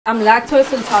I'm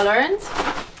lactose intolerant,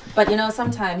 but you know,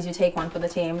 sometimes you take one for the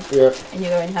team. Yeah. And you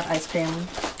go and have ice cream.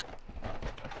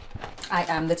 I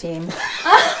am the team.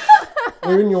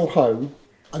 We're in your home.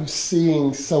 I'm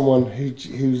seeing someone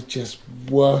who's just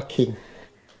working.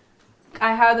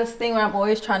 I have this thing where I'm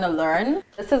always trying to learn.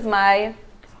 This is my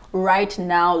right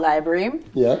now library.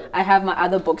 Yeah. I have my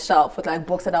other bookshelf with like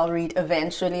books that I'll read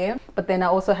eventually. But then I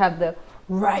also have the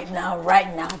right now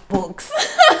books.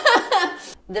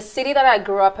 The city that I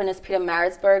grew up in is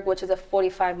Pietermaritzburg, which is a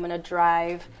 45-minute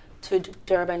drive to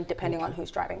Durban, depending on who's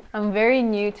driving. I'm very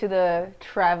new to the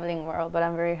traveling world, but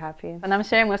I'm very happy. And I'm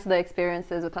sharing most of the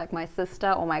experiences with like my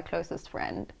sister or my closest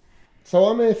friend. So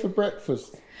I'm here for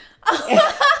breakfast.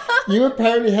 You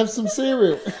apparently have some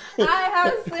cereal. I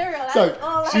have cereal. That's So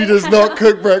all she does not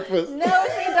cook breakfast. No,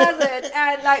 she doesn't.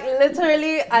 And like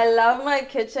literally, I love my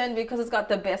kitchen because it's got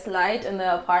the best light in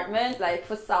the apartment, like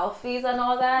for selfies and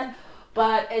all that.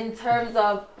 But in terms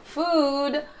of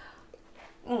food,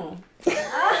 Can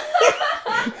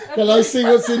I see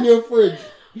what's in your fridge?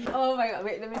 oh my god,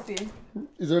 wait, let me see.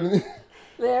 Is there anything?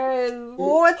 There is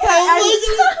water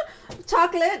and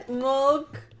chocolate,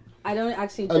 milk. I don't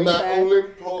actually drink And that all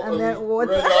important And then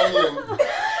water. red onion.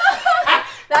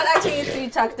 That actually needs to be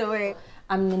tucked away.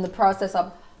 I'm in the process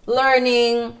of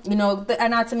learning, you know, the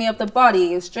anatomy of the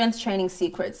body, strength training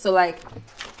secrets. So like,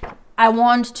 I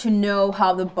want to know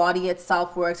how the body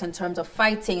itself works in terms of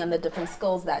fighting and the different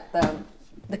skills that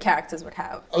the characters would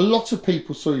have. A lot of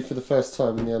people saw you for the first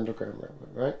time in the Underground Railway,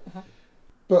 right? Mm-hmm.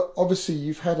 But obviously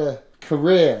you've had a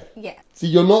career. Yeah. So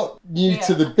you're not new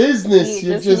to the business.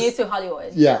 You're just new to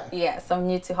Hollywood. Yeah. Yes, I'm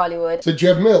new to Hollywood. So do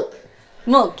you have milk?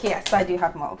 Milk, yes, I do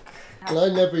have milk. And I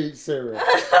never eat cereal.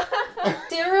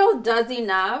 Cereal does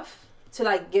enough to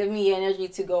like give me energy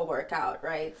to go work out,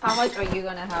 right? How much are you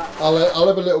gonna have? I'll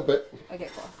have a little bit. Okay,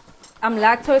 cool. I'm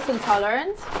lactose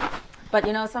intolerant, but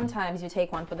you know, sometimes you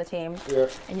take one for the team. Yeah.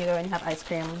 And you go and have ice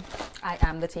cream. I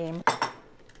am the team.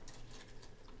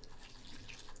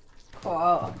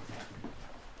 Cool.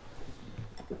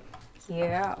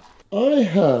 Yeah. I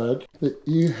heard that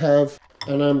you have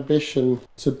an ambition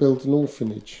to build an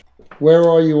orphanage. Where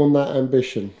are you on that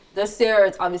ambition? This year,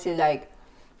 it's obviously like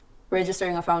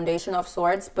registering a foundation of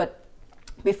sorts, but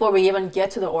before we even get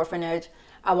to the orphanage,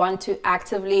 I want to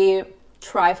actively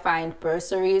try find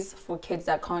bursaries for kids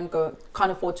that can't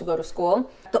afford to go to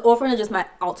school. The orphanage is my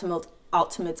ultimate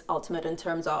in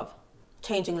terms of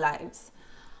changing lives.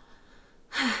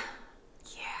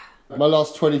 Yeah. My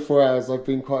last 24 hours, I've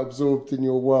been quite absorbed in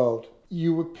your world.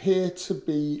 You appear to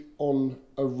be on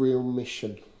a real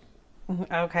mission.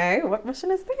 Okay, what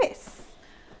mission is this?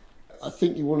 I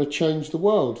think you want to change the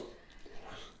world.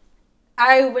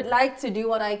 I would like to do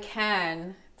what I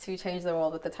can to change the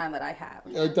world with the time that I have.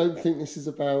 I don't think this is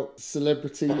about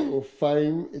celebrity or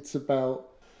fame. It's about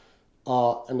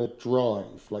art and a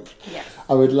drive. Like, yes.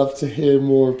 I would love to hear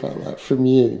more about that from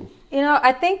you. You know,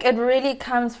 I think it really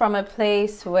comes from a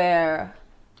place where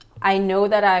I know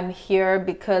that I'm here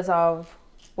because of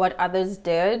what others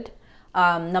did.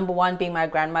 Number one being my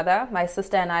grandmother. My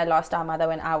sister and I lost our mother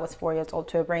when I was 4 years old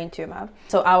to a brain tumor.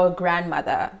 So our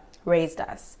grandmother raised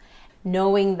us.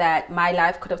 Knowing that my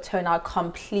life could have turned out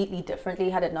completely differently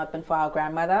had it not been for our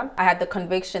grandmother. I had the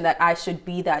conviction that I should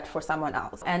be that for someone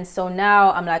else. And so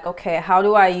now I'm like, okay, how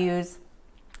do I use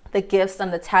the gifts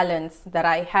and the talents that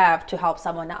I have to help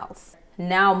someone else?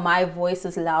 Now my voice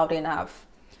is loud enough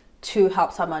to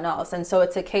help someone else. And so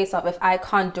it's a case of, if I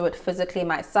can't do it physically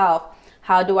myself,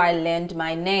 how do I lend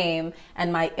my name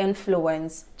and my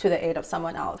influence to the aid of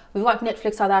someone else? We've got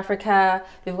Netflix South Africa,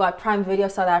 we've got Prime Video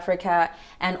South Africa,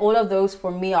 and all of those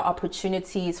for me are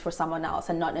opportunities for someone else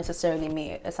and not necessarily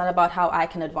me. It's not about how I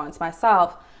can advance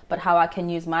myself, but how I can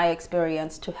use my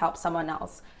experience to help someone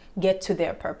else get to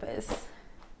their purpose.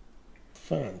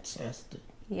 Fantastic.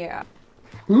 Yeah.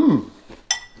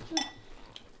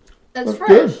 That's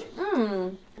fresh.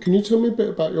 Good. Can you tell me a bit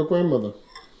about your grandmother?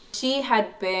 She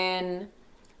had been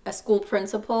a school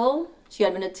principal. She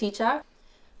had been a teacher.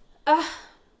 It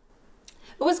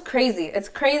was crazy. It's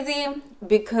crazy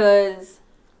because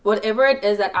whatever it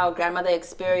is that our grandmother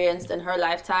experienced in her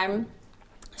lifetime,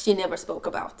 she never spoke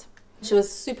about. She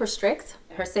was super strict.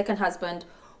 Her second husband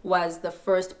was the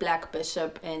first black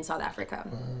bishop in South Africa.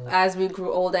 As we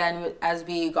grew older and as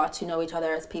we got to know each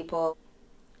other as people,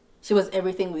 she was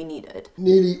everything we needed.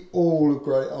 Nearly all of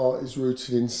great art is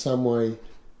rooted in some way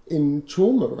in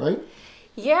trauma, right?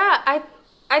 Yeah,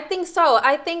 I think so.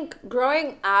 I think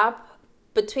growing up,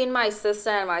 between my sister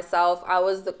and myself, I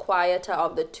was the quieter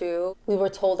of the two. We were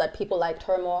told that people liked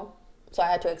her more, so I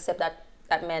had to accept that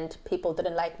that meant people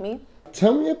didn't like me.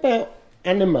 Tell me about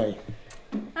anime.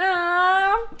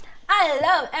 I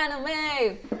love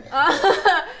anime.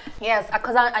 Yes,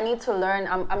 because I need to learn.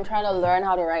 I'm trying to learn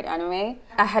how to write anime.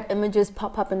 I had images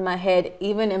pop up in my head,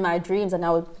 even in my dreams, and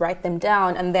I would write them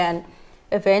down. And then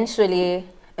eventually,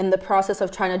 in the process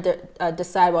of trying to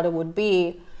decide what it would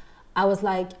be, I was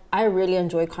like, I really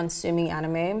enjoy consuming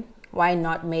anime. Why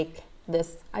not make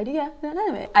this idea an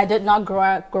anime? I did not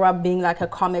grow up being like a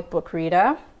comic book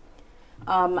reader.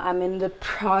 I'm in the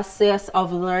process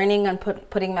of learning and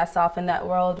putting myself in that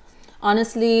world.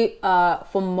 Honestly,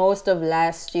 for most of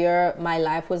last year, my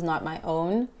life was not my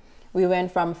own. We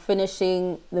went from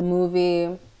finishing the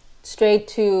movie straight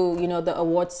to, you know, the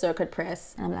awards circuit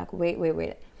press. And I'm like, wait,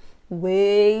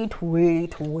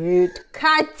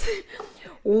 cut.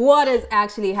 What is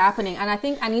actually happening? And I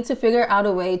think I need to figure out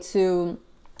a way to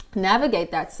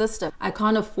navigate that system. I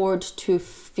can't afford to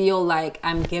feel like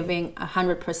I'm giving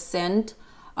 100%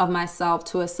 of myself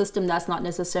to a system that's not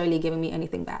necessarily giving me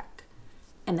anything back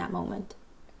in that moment.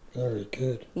 Very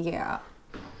good. Yeah.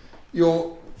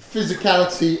 Your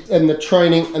physicality and the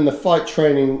training and the fight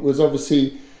training was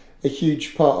obviously a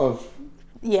huge part of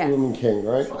Woman King,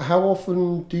 right? How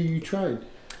often do you train?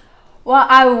 Well,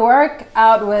 I work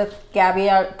out with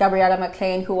Gabriella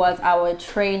McLean, who was our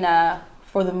trainer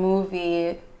for the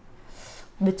movie,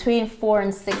 between 4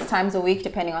 and 6 times a week,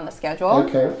 depending on the schedule.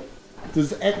 Okay.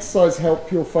 Does exercise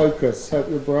help your focus, help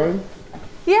your brain?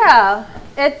 Yeah,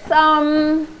 it's if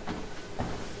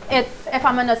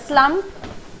I'm in a slump,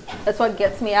 that's what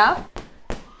gets me up.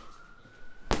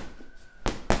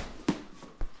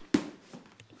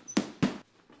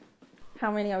 How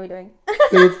many are we doing?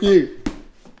 Do a few.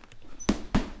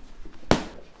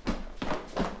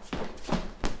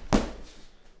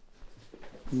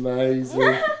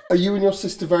 Amazing. Are you and your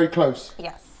sister very close?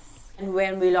 Yes. And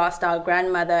when we lost our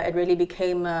grandmother, it really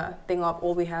became a thing of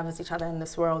all we have is each other in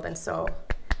this world. And so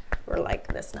we're like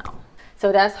this now.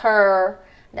 So that's her.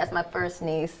 That's my first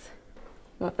niece,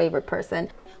 my favorite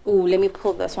person. Ooh, let me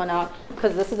pull this one out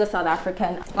because this is a South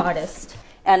African artist.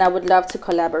 And I would love to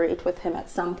collaborate with him at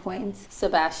some point.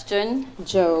 Sebastian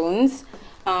Jones,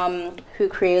 who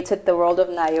created the world of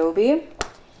Niobe.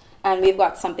 And we've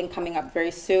got something coming up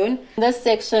very soon. This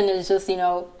section is just, you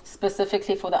know,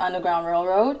 specifically for the Underground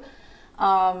Railroad.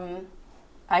 I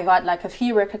got like a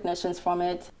few recognitions from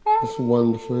it. That's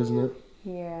wonderful, isn't it?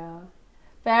 Yeah.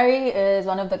 Barry is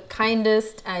one of the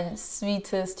kindest and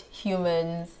sweetest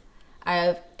humans I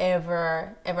have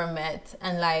ever met.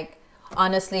 And like,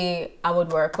 honestly, I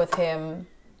would work with him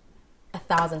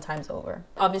 1,000 times over.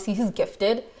 Obviously, he's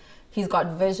gifted. He's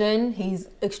got vision. He's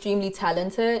extremely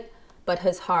talented. But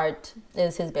his heart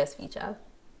is his best feature,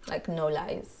 like no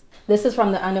lies. This is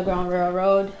from the Underground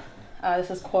Railroad.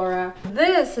 This is Cora.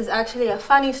 This is actually a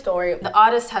funny story. The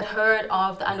artist had heard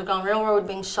of the Underground Railroad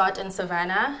being shot in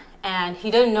Savannah, and he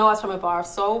didn't know us from a bar of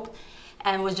soap,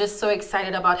 and was just so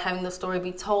excited about having the story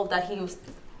be told that he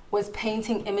was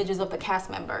painting images of the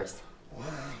cast members. Wow.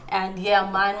 And yeah,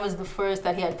 mine was the first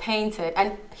that he had painted,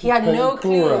 and he had no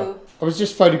clue. I was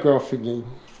just photographing you.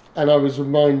 And I was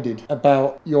reminded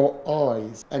about your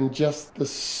eyes and just the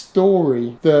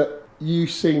story that you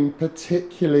seem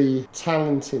particularly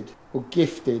talented or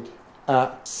gifted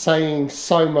at saying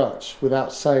so much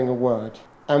without saying a word.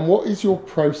 And what is your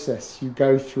process you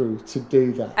go through to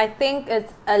do that? I think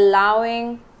it's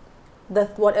allowing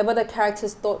whatever the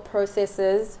character's thought process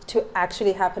is to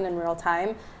actually happen in real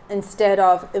time instead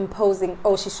of imposing,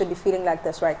 oh, she should be feeling like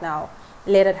this right now.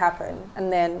 Let it happen.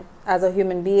 And then as a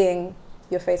human being,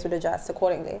 your face would adjust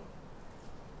accordingly.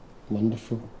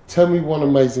 Wonderful. Tell me one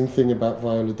amazing thing about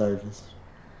Viola Davis.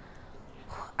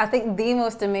 I think the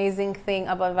most amazing thing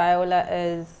about Viola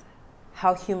is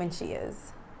how human she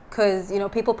is. Because, you know,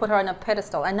 people put her on a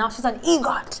pedestal and now she's an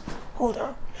EGOT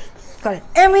holder. She's got an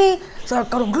Emmy, she's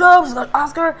got a Globe, she's got an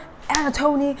Oscar, and a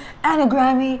Tony, and a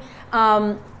Grammy.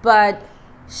 But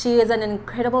she is an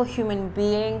incredible human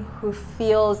being who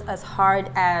feels as hard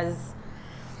as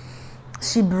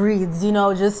she breathes, you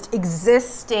know, just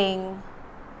existing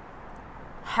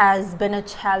has been a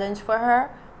challenge for her,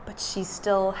 but she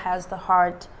still has the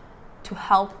heart to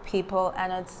help people,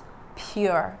 and it's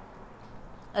pure.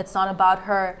 It's not about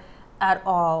her at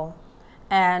all.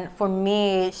 And for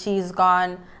me, she's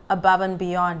gone above and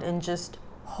beyond in just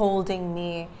holding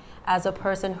me as a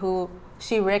person who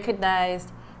she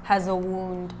recognized has a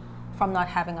wound from not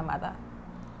having a mother.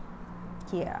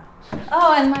 Yeah.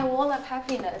 Oh, and my wall of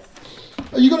happiness.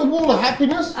 Oh, you got a wall of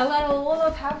happiness? I got a wall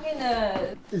of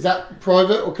happiness. Is that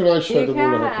private or can I show You the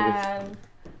can. wall of happiness?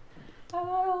 I got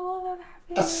a wall of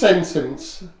happiness. A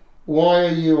sentence. Why are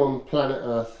you on planet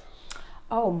Earth?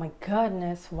 Oh my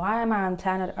goodness, why am I on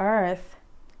planet Earth?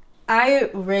 I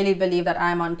really believe that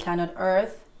I'm on planet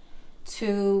Earth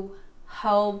to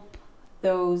help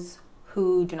those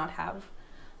who do not have,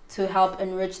 to help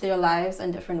enrich their lives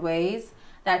in different ways.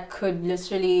 That could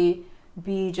literally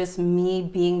be just me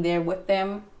being there with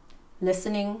them,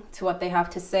 listening to what they have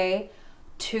to say,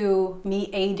 to me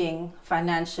aiding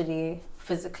financially,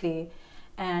 physically.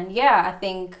 And yeah, I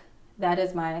think that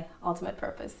is my ultimate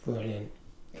purpose. Brilliant.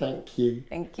 Thank you.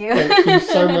 Thank you. Thank you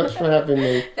so much for having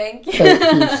me. Thank you.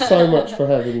 Thank you so much for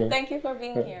having me. Thank you for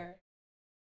being here.